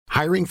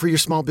Hiring for your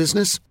small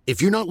business?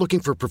 If you're not looking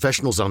for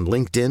professionals on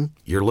LinkedIn,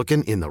 you're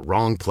looking in the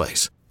wrong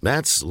place.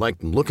 That's like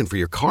looking for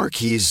your car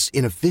keys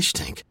in a fish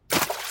tank.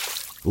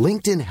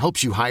 LinkedIn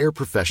helps you hire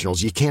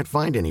professionals you can't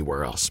find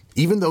anywhere else,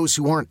 even those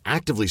who aren't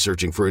actively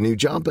searching for a new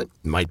job but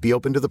might be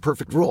open to the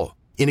perfect role.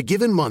 In a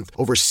given month,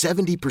 over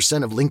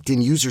 70% of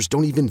LinkedIn users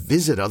don't even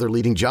visit other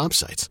leading job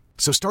sites.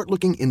 So start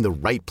looking in the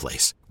right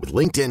place. With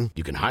LinkedIn,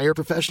 you can hire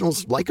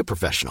professionals like a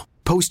professional.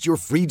 Post your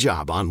free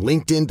job on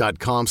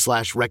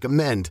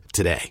linkedin.com/recommend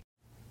today.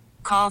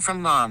 Call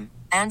from mom.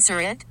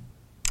 Answer it.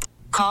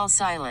 Call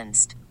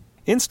silenced.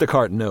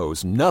 Instacart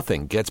knows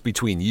nothing gets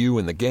between you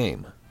and the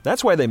game.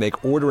 That's why they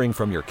make ordering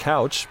from your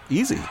couch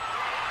easy.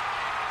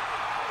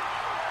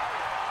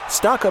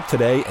 Stock up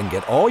today and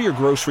get all your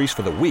groceries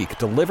for the week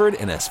delivered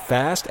in as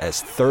fast as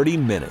 30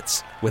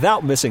 minutes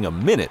without missing a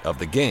minute of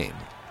the game.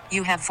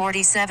 You have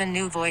 47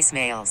 new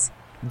voicemails.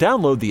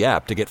 Download the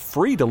app to get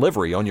free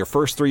delivery on your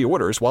first 3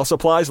 orders while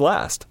supplies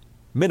last.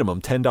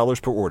 Minimum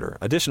 $10 per order.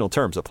 Additional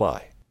terms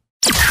apply.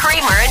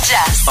 Kramer and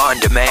Jess. On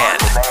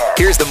demand.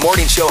 Here's the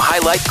morning show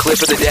highlight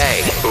clip of the day.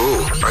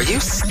 Ooh, are you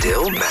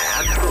still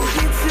mad?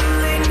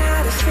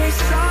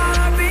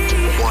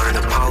 Want an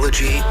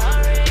apology?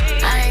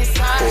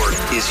 Or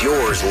is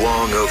yours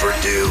long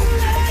overdue?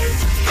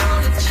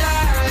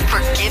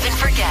 Forgive and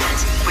forget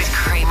with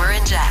Kramer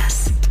and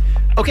Jess.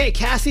 Okay,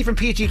 Cassie from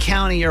PG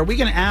County, are we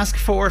going to ask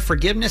for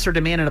forgiveness or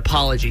demand an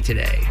apology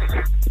today?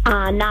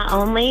 Not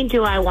only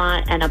do I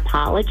want an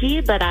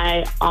apology, but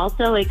I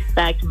also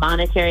expect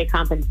monetary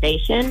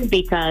compensation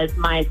because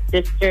my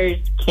sister's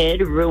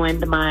kid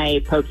ruined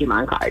my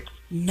Pokemon cards.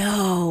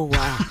 No.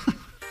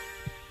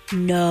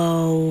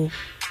 No.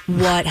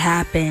 What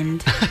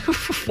happened?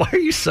 Why are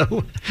you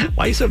so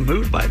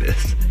moved by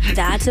this?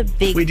 That's a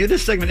big... We do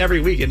this segment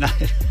every week, and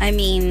I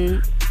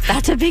mean,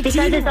 that's a big because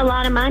deal. it's a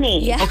lot of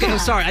money. Yeah. Okay, I'm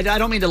sorry. I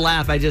don't mean to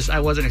laugh. I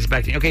wasn't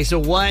expecting. Okay, so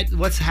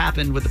what's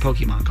happened with the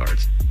Pokemon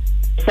cards?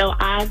 So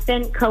I've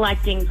been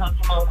collecting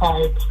Pokemon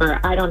cards for,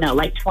 I don't know,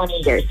 like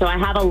 20 years. So I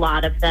have a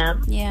lot of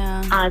them.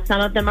 Yeah.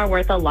 Some of them are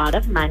worth a lot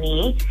of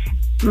money.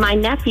 My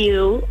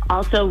nephew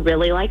also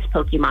really likes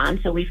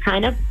Pokemon, so we've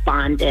kind of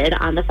bonded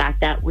on the fact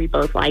that we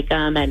both like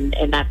them, and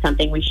that's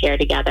something we share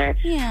together.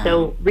 Yeah.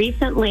 So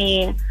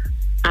recently,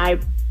 I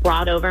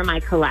brought over my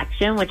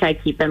collection, which I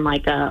keep in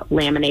like a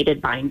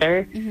laminated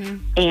binder,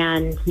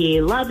 and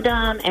he loved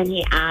them, and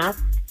he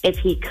asked if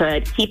he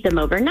could keep them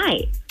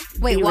overnight.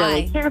 Wait, Be why?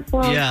 Really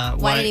careful. Yeah.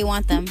 Why did he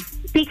want them?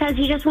 Because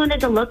he just wanted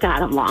to look at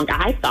them long.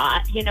 I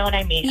thought, you know what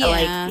I mean?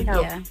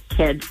 Yeah,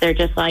 Kids, they're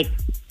just like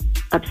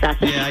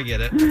obsessive. Yeah, I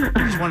get it.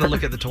 I just want to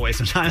look at the toys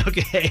sometime.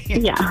 Okay.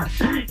 Yeah.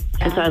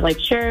 And so I was like,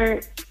 sure,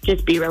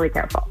 just be really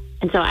careful.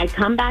 And so I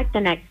come back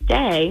the next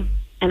day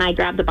and I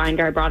grabbed the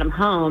binder, I brought them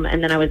home,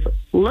 and then I was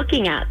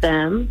looking at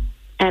them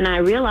and I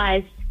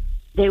realized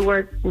they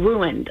were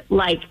ruined.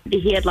 Like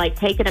he had like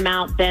taken them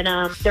out, bent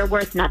them. They're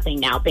worth nothing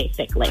now,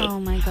 basically. Oh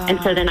my God.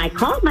 And so then I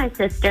called my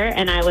sister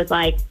and I was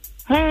like,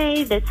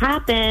 hey, this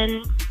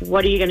happened.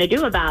 What are you going to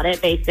do about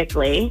it,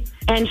 basically?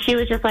 And she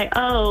was just like,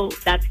 oh,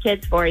 that's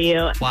kids for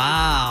you.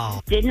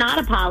 Wow. Did not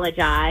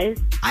apologize.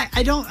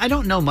 I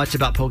don't know much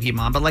about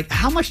Pokemon, but like,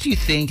 how much do you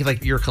think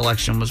like your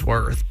collection was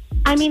worth?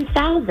 I mean,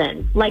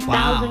 thousands, like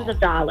Wow. thousands of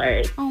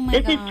dollars. Oh my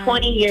This God. is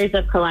 20 years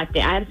of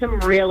collecting. I have some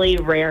really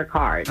rare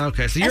cards.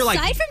 Okay, so you're Aside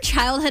like, from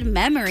childhood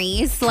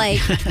memories, like,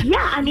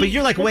 Yeah, I mean, but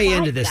you're like way besides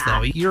into this that-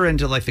 though. You're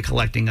into like the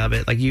collecting of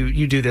it. Like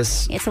you do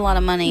this. it's a lot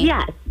of money.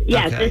 Yes.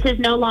 Okay. This is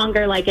no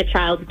longer like a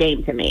child's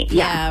game to me.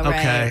 Yeah, right.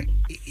 Okay.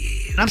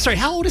 And I'm sorry.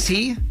 How old is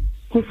he?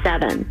 He's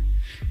 7.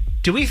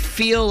 Do we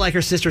feel like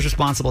her sister's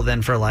responsible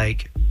then for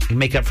like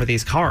make up for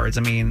these cards?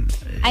 I mean,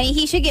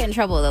 He should get in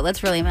trouble though.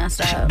 That's really messed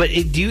up. but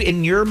do you,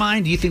 in your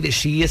mind, do you think that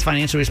she is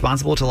financially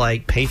responsible to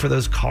like pay for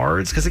those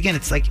cards? Because again,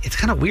 it's like it's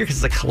kind of weird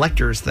because it's a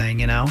collector's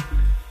thing, you know?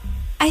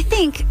 I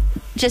think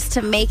just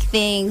to make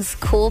things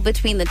cool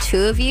between the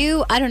two of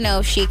you, I don't know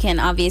if she can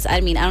I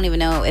don't even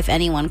know if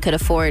anyone could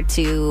afford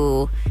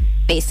to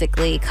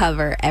basically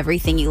cover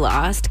everything you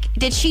lost.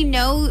 Did she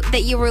know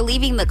that you were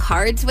leaving the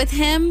cards with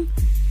him?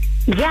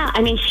 Yeah,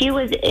 I mean, she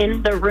was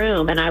in the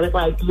room, and I was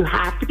like, you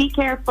have to be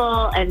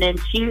careful. And then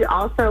she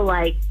also,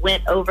 like,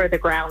 went over the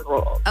ground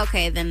rules.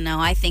 Okay, then no,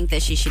 I think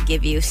that she should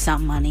give you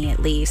some money at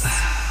least.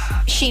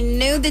 She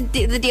knew the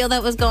deal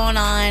that was going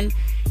on.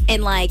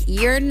 And, like,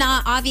 you're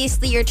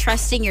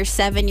trusting your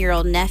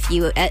 7-year-old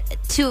nephew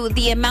to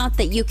the amount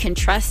that you can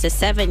trust a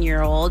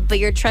 7-year-old, but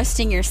you're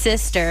trusting your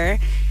sister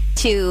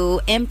to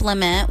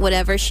implement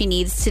whatever she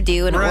needs to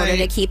do in order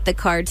to keep the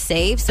card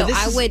safe. So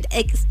I would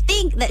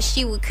think that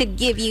she could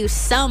give you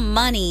some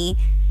money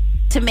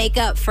to make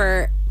up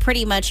for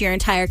pretty much your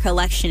entire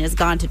collection has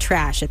gone to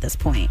trash at this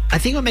point. I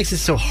think what makes it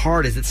so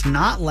hard is it's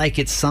not like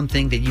it's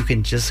something that you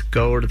can just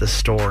go to the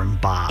store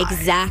and buy.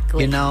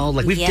 Exactly. You know,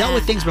 like we've dealt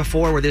with things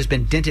before where there's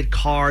been dented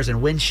cars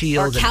and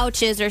windshields. Or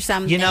couches or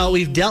something. You know,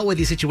 we've dealt with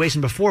these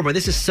situations before, but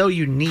this is so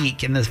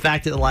unique. And the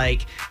fact that,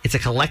 like, it's a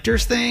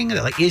collector's thing,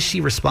 that, like, is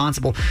she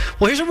responsible?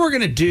 Well, here's what we're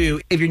going to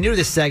do. If you're new to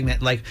this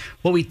segment, like,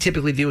 what we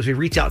typically do is we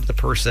reach out to the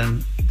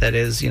person that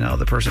is, you know,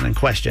 the person in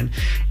question,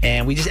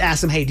 and we just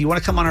ask them, hey, do you want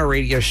to come on our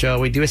radio show?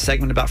 We do a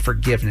segment about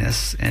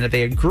forgiveness, and if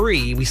they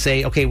agree, we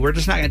say, okay, we're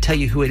just not going to tell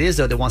you who it is,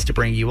 though, that wants to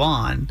bring you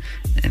on.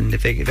 And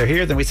if they're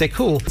here, then we say,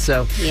 cool.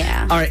 So,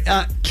 yeah. All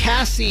right,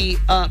 Cassie,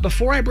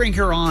 before I bring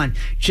her on,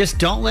 just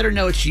don't let her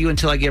know it's you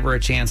until I give her a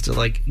chance to,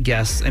 like,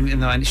 guess. I mean,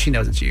 no, she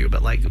knows it's you,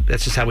 but, like,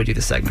 that's just how we do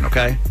the segment,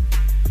 okay?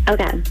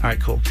 Okay. All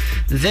right, cool.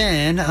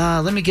 Then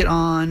let me get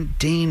on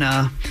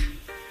Dana.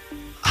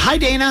 Hi,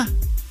 Dana.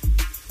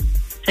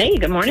 Hey,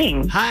 good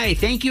morning. Hi,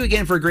 thank you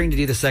again for agreeing to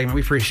do the segment.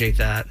 We appreciate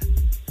that.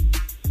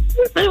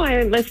 Oh,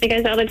 I listen to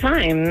you guys all the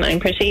time. I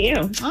appreciate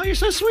you. Oh, you're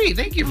so sweet.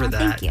 Thank you for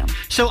that. Thank you.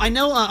 So I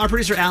know our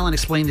producer Alan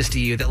explained this to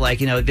you, that,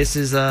 like, you know, this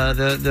is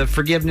the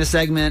forgiveness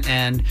segment,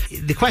 and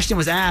the question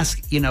was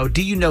asked, you know,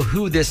 do you know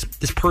who this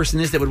person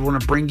is that would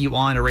want to bring you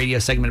on a radio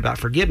segment about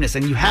forgiveness?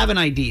 And you have an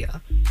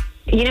idea.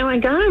 You know, I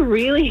got a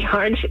really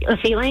hard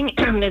feeling.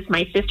 It's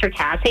my sister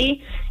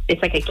Cassie.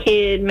 It's like a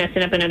kid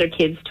messing up another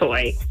kid's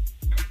toy.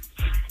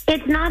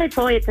 It's not a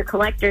toy. It's a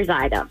collector's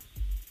item.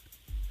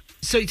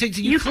 So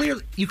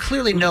you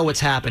clearly know what's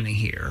happening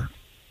here.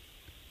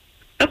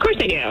 Of course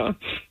I do.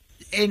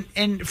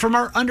 And from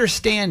our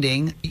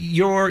understanding,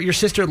 your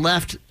sister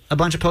left a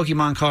bunch of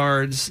Pokemon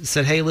cards,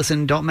 said, hey,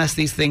 listen, don't mess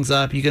these things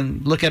up. You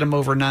can look at them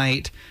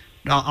overnight.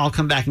 I'll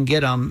come back and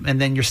get them.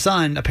 And then your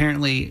son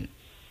apparently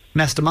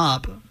messed them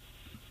up.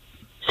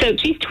 So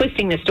she's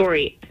twisting the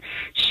story.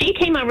 She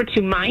came over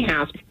to my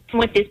house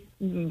with this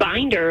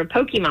binder of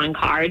Pokemon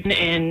cards,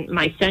 and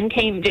my son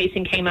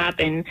Jason came up,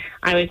 and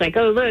I was like,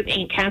 oh, look,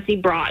 Aunt Cassie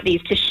brought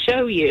these to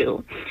show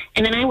you.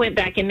 And then I went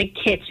back in the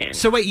kitchen.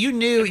 So wait, you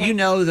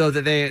know, though,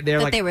 that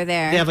they were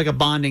there. They have like a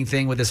bonding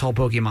thing with this whole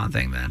Pokemon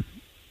thing then?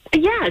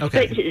 Yes,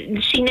 okay.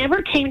 But she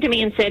never came to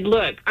me and said,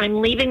 look,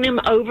 I'm leaving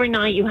them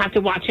overnight. You have to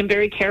watch them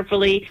very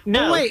carefully.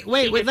 No. Wait.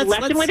 Let's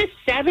left them with a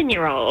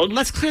 7-year-old.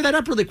 Let's clear that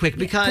up really quick,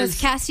 because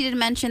Cassie did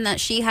mention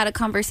that she had a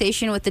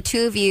conversation with the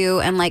two of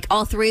you, and, like,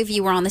 all three of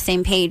you were on the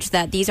same page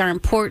that these are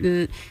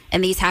important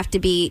and these have to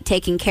be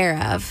taken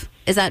care of.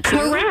 Is that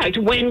true? Correct.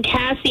 When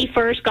Cassie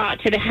first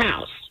got to the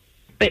house.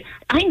 But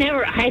I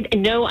had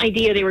no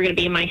idea they were going to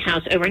be in my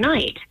house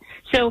overnight.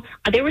 So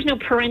there was no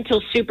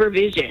parental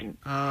supervision.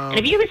 And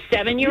if you have a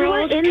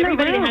 7-year-old,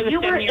 everybody that has a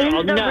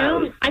 7-year-old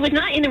knows. I was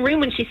not in the room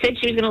when she said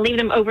she was going to leave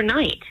them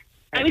overnight.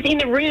 I was in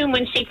the room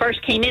when she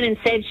first came in and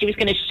said she was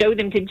going to show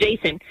them to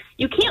Jason.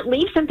 You can't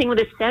leave something with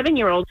a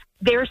 7-year-old.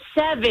 They're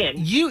 7.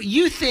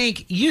 You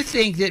think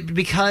that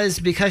because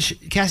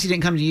Cassie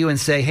didn't come to you and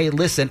say, hey,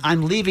 listen,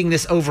 I'm leaving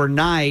this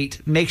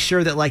overnight, make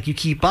sure that, like, you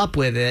keep up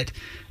with it,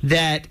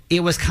 that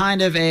it was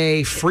kind of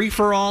a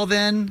free-for-all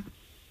then?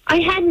 I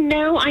had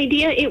no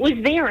idea it was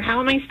there. How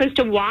am I supposed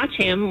to watch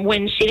him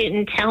when she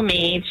didn't tell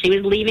me she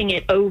was leaving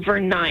it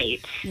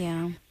overnight?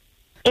 Yeah.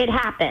 It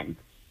happened.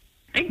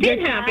 It did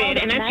happen,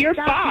 and that's your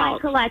fault. My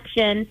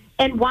collection,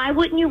 and why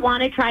wouldn't you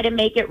want to try to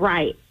make it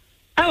right?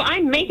 Oh,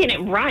 I'm making it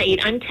right.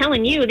 I'm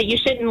telling you that you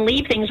shouldn't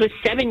leave things with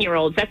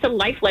 7-year-olds. That's a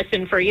life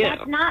lesson for you.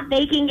 That's not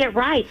making it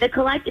right.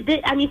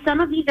 Some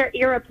of these are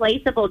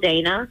irreplaceable,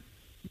 Dana.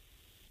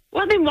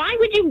 Well, then why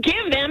would you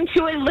give them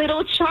to a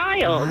little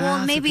child?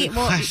 Obviously,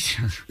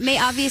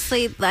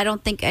 I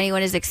don't think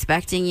anyone is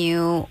expecting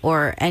you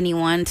or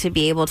anyone to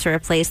be able to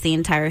replace the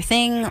entire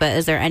thing. But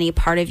is there any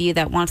part of you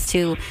that wants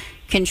to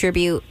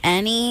contribute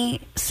any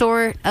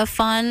sort of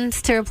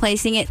funds to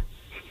replacing it?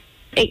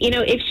 You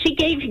know, if she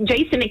gave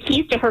Jason the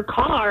keys to her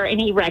car and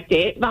he wrecked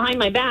it behind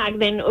my back,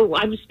 then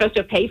I was supposed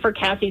to pay for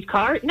Cassie's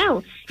car?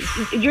 No,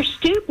 you're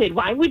stupid.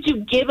 Why would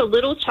you give a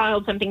little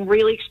child something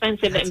really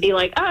expensive and be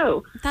like,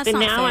 oh, then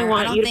now I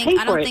want you to pay for it?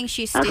 I don't think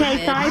she's stupid.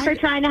 Okay, sorry for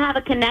trying to have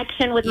a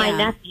connection with my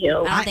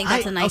nephew. I don't think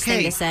that's a nice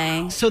thing to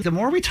say. So the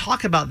more we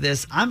talk about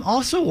this, I'm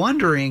also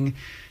wondering,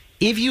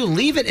 if you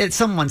leave it at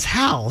someone's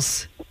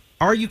house,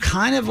 are you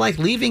kind of like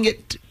leaving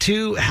it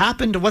to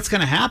happen to what's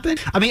going to happen?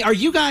 I mean, are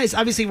you guys,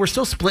 obviously we're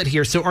still split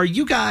here, so are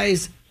you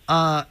guys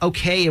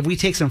okay if we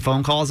take some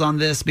phone calls on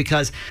this?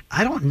 Because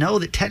I don't know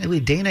that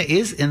technically Dana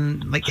has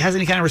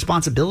any kind of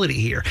responsibility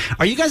here.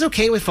 Are you guys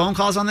okay with phone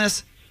calls on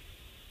this?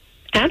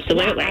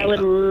 Absolutely. I would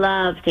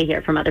love to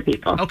hear from other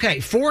people. Okay,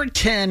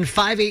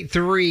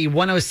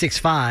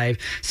 410-583-1065.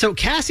 So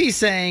Cassie's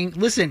saying,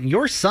 listen,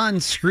 your son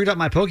screwed up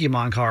my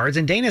Pokemon cards,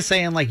 and Dana's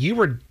saying, like,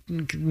 you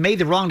made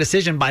the wrong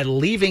decision by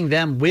leaving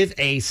them with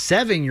a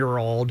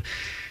 7-year-old.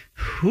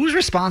 Who's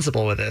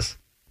responsible with this?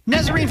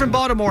 Nazarene from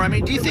Baltimore, I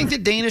mean, do you think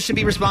that Dana should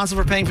be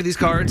responsible for paying for these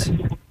cards?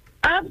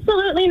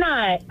 Absolutely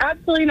not.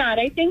 Absolutely not.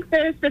 I think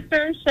the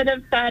sister should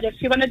have said, if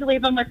she wanted to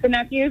leave them with the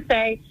nephew,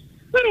 say,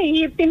 hey,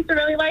 he seems to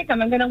really like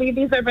them. I'm going to leave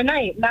these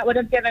overnight. And that would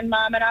have given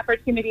Mom an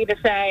opportunity to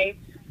say,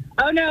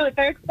 Oh, no,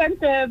 they're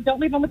expensive. Don't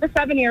leave them with a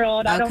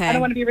 7-year-old. I don't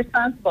want to be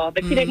responsible.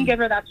 But she didn't give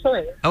her that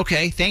choice.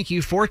 Okay, thank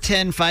you.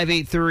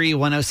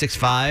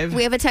 410-583-1065.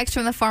 We have a text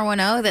from the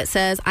 410 that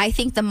says, I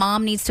think the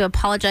mom needs to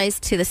apologize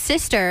to the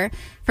sister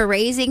for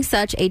raising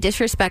such a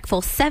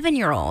disrespectful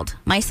 7-year-old.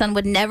 My son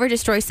would never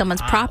destroy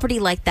someone's property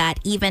like that,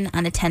 even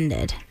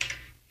unattended.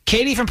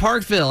 Katie from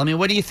Parkville, I mean,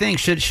 what do you think?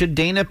 Should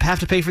Dana have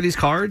to pay for these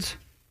cards?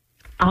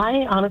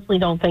 I honestly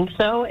don't think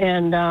so.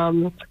 And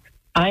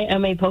I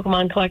am a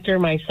Pokemon collector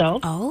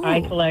myself. Oh.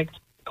 I collect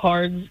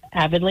cards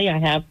avidly. I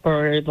have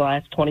for the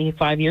last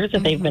 25 years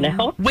that they've been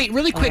out. Wait,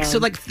 really quick. So,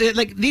 like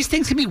these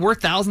things can be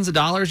worth thousands of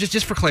dollars,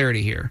 just for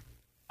clarity here.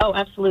 Oh,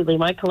 absolutely.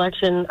 My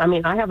collection, I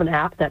mean, I have an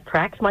app that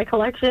tracks my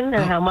collection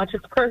and how much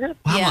it's worth.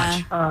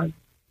 How much?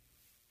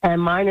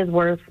 And mine is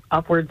worth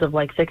upwards of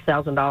like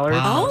 $6,000.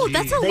 Wow. Oh,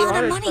 that's a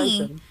lot of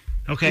money. Expensive.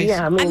 Okay.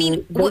 Yeah, I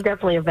mean they're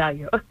definitely a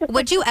value.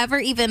 Would you ever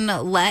even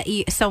let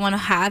someone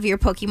have your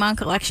Pokemon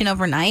collection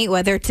overnight,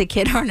 whether it's a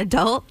kid or an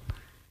adult?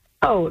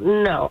 Oh,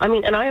 no. I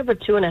mean, and I have a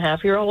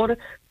 2.5-year-old.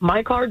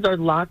 My cards are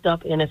locked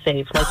up in a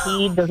safe. Like,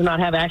 he does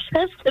not have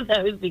access to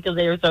those because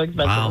they are so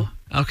expensive. Wow.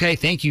 Okay,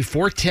 thank you.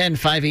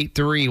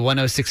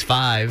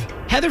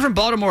 410-583-1065. Heather from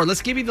Baltimore,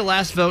 let's give you the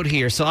last vote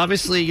here. So,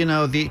 obviously,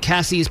 the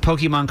Cassie's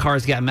Pokemon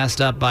cards got messed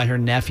up by her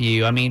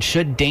nephew. I mean,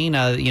 should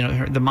Dana,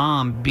 the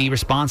mom, be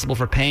responsible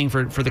for paying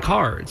for the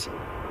cards?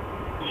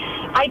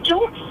 I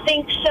don't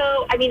think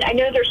so. I mean, I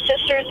know they're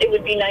sisters. It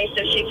would be nice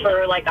if she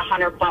for like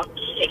 $100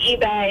 to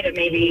eBay to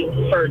maybe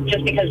for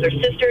just because they're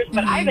sisters.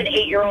 But I have an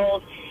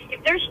 8-year-old.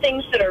 If there's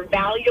things that are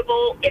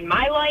valuable in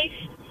my life,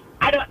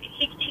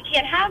 he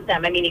can't have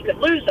them. I mean, he could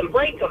lose them,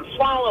 break them,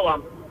 swallow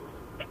them,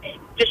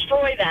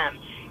 destroy them.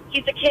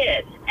 He's a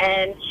kid,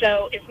 and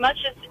so as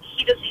much as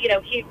he does,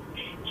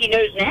 he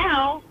knows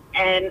now,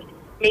 and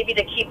maybe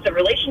to keep the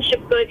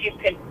relationship good, you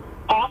could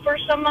offer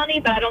some money,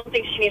 but I don't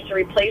think she needs to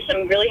replace them.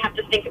 You really have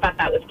to think about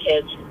that with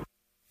kids.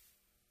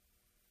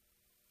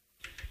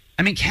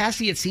 I mean,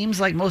 Cassie, it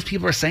seems like most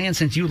people are saying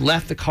since you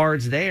left the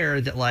cards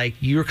there that, like,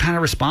 you're kind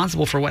of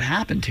responsible for what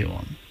happened to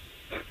them.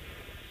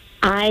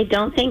 I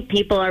don't think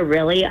people are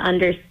really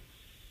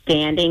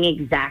understanding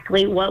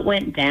exactly what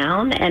went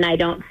down, and I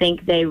don't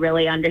think they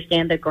really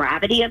understand the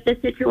gravity of the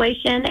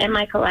situation in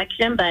my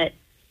collection, but,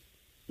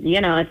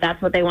 if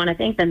that's what they want to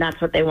think, then that's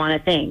what they want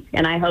to think.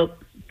 And I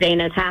hope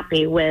Dana's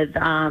happy with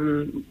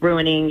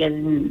ruining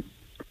and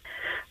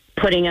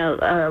putting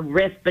a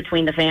rift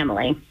between the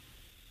family.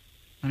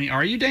 I mean,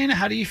 are you, Dana?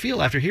 How do you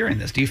feel after hearing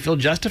this? Do you feel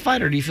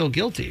justified or do you feel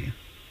guilty?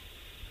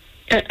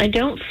 I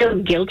don't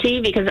feel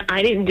guilty because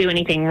I didn't do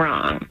anything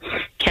wrong.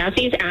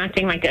 Cassie's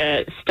acting like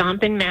a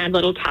stomping mad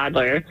little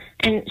toddler,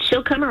 and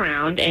she'll come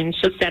around and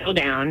she'll settle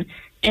down,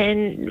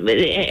 and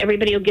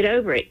everybody will get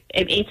over it.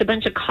 It's a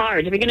bunch of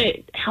cards. If you're going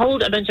to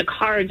hold a bunch of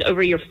cards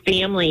over your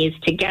family's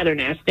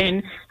togetherness,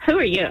 then who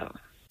are you?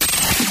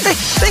 Hey,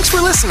 thanks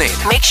for listening.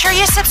 Make sure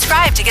you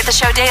subscribe to get the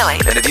show daily.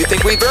 And if you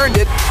think we've earned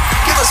it,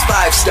 give us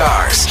 5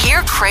 stars.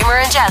 Hear Kramer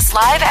and Jess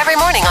live every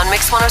morning on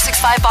Mix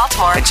 106.5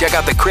 Baltimore. And check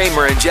out the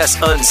Kramer and Jess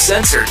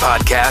Uncensored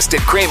podcast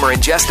at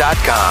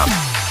kramerandjess.com.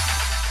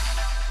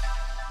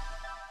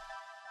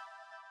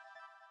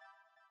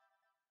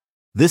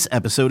 This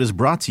episode is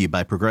brought to you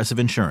by Progressive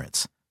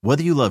Insurance.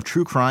 Whether you love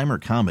true crime or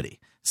comedy,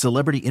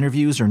 celebrity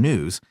interviews or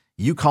news,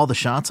 you call the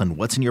shots on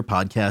what's in your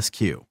podcast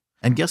queue.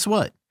 And guess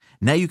what?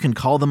 Now you can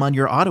call them on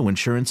your auto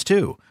insurance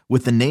too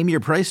with the Name Your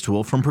Price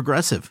tool from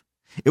Progressive.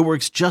 It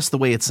works just the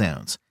way it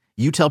sounds.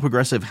 You tell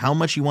Progressive how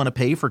much you want to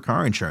pay for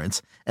car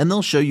insurance, and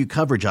they'll show you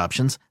coverage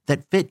options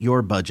that fit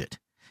your budget.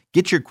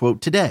 Get your quote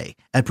today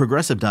at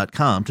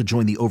Progressive.com to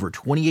join the over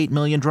 28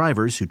 million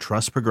drivers who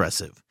trust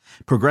Progressive.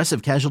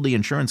 Progressive Casualty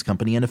Insurance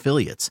Company and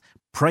Affiliates.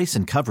 Price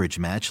and coverage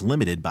match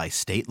limited by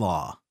state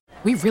law.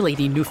 We really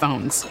need new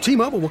phones.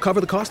 T-Mobile will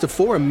cover the cost of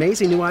 4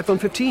 amazing new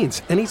iPhone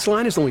 15s, and each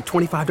line is only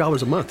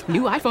 $25 a month.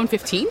 New iPhone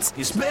 15s?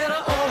 It's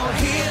better over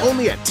here.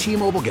 Only at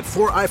T-Mobile, get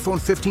 4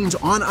 iPhone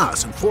 15s on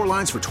us and 4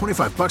 lines for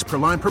 $25 per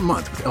line per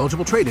month with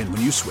eligible trade-in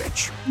when you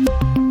switch.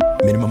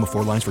 Minimum of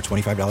 4 lines for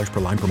 $25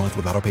 per line per month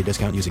with autopay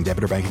discount using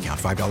debit or bank account.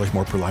 $5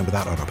 more per line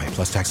without autopay,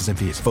 plus taxes and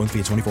fees. Phone fee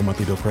at 24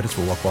 monthly bill credits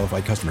for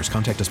well-qualified customers.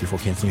 Contact us before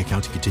canceling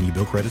account to continue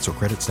bill credits or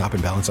credit stop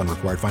and balance on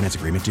required finance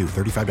agreement due.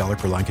 $35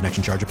 per line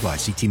connection charge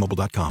applies. See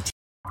T-Mobile.com.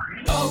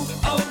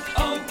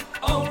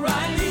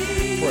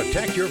 O'Reilly.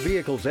 Protect your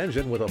vehicle's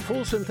engine with a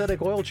full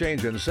synthetic oil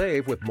change and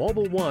save with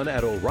Mobile One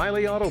at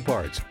O'Reilly Auto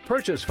Parts.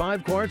 Purchase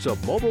 5 quarts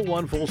of Mobile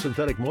One full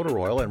synthetic motor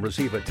oil and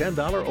receive a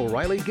 $10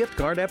 O'Reilly gift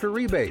card after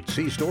rebate.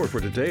 See store for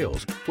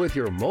details. With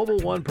your Mobile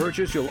One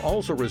purchase, you'll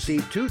also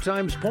receive 2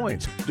 times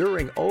points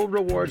during O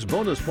Rewards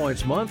Bonus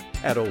Points Month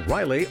at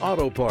O'Reilly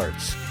Auto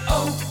Parts.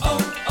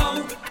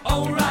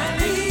 O'Reilly.